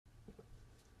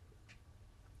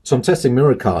So I'm testing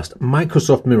Miracast,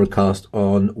 Microsoft Miracast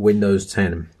on Windows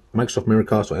 10. Microsoft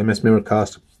Miracast, or MS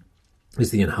Miracast,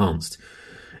 is the enhanced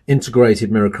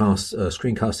integrated Miracast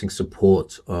screencasting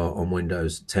support on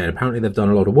Windows 10. Apparently they've done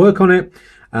a lot of work on it,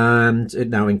 and it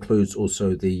now includes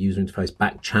also the user interface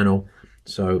back channel.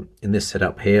 So in this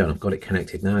setup here, and I've got it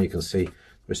connected now, you can see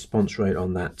response rate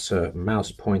on that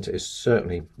mouse pointer is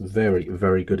certainly very,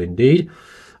 very good indeed.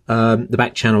 The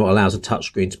back channel allows a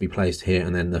touchscreen to be placed here,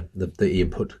 and then the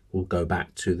input will go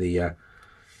back to the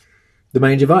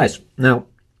main device. Now,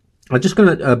 I'm just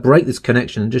going to break this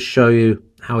connection and just show you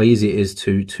how easy it is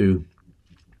to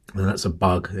and that's a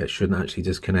bug. It shouldn't actually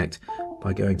disconnect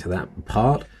by going to that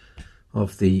part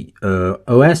of the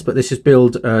OS, but this is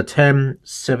build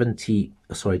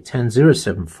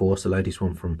 10074. It's the latest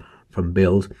one from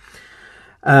build.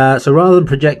 So rather than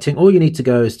projecting, all you need to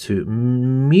go is to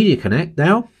Media Connect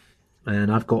now, and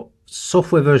I've got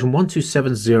software version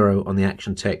 1270 on the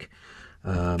Actiontec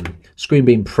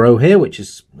Screenbeam Pro here, which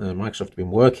is Microsoft have been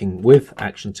working with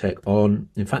Actiontec on.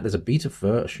 In fact, there's a beta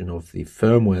version of the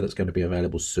firmware that's going to be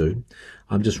available soon.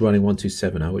 I'm just running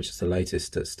 1270, which is the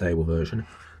latest stable version.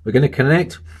 We're going to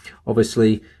connect.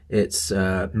 Obviously, it's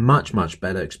much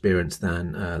better experience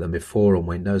than before on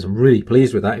Windows. I'm really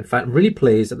pleased with that. In fact, I'm really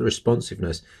pleased that the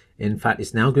responsiveness, in fact,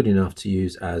 it's now good enough to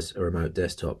use as a remote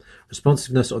desktop.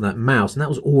 Responsiveness on that mouse, and that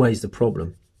was always the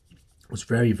problem, was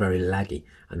very laggy,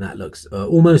 and that looks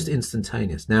almost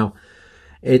instantaneous. Now,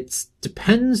 it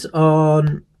depends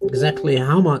on exactly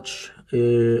how much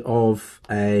of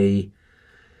a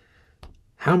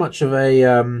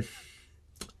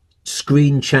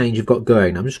screen change you've got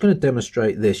going. I'm just going to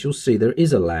demonstrate this. You'll see there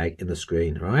is a lag in the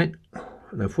screen, right?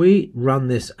 And if we run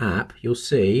this app, you'll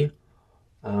see,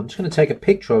 I'm just going to take a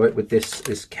picture of it with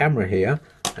this camera here,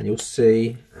 and you'll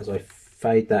see as I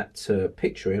fade that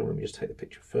picture in. Let me just take the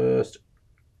picture first.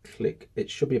 Click. It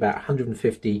should be about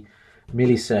 150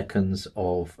 milliseconds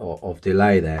of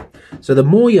delay there. So the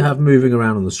more you have moving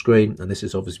around on the screen, and this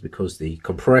is obviously because the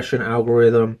compression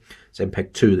algorithm, it's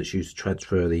MPEG-2 that's used to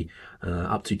transfer the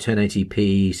up to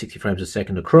 1080p 60 frames a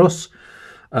second across.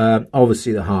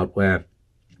 Obviously the hardware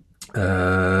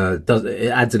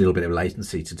it adds a little bit of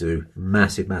latency to do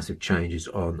massive changes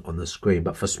on the screen,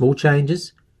 but for small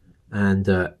changes, and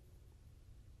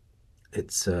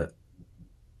it's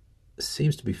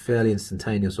seems to be fairly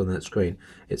instantaneous on that screen.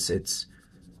 It's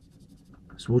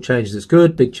small changes, it's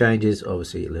good. Big changes,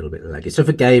 obviously a little bit laggy. So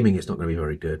for gaming, it's not going to be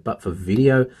very good, but for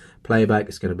video playback,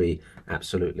 it's going to be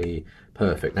absolutely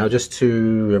perfect. Now, just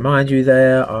to remind you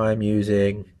there, I'm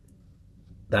using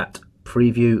that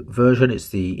preview version. It's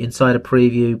the Insider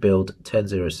Preview, build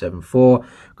 10074.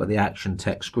 Got the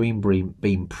Actiontec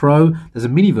Screenbeam Pro. There's a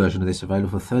mini version of this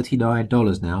available for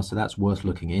 $39 now, so that's worth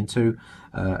looking into,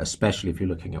 especially if you're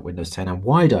looking at Windows 10 and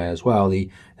WideEye as well, the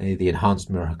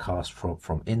enhanced Miracast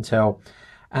from Intel.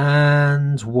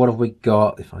 And what have we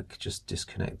got? If I could just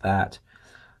disconnect that.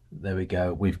 There we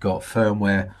go. We've got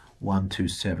firmware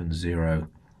 1270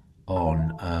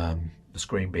 on the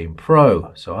Screenbeam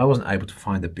Pro. So I wasn't able to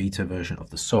find the beta version of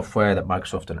the software that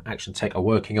Microsoft and Actiontec are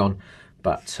working on,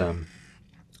 but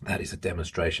that is a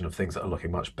demonstration of things that are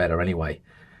looking much better anyway.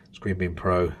 Screenbeam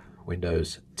Pro,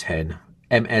 Windows 10,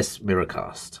 MS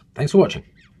Miracast. Thanks for watching.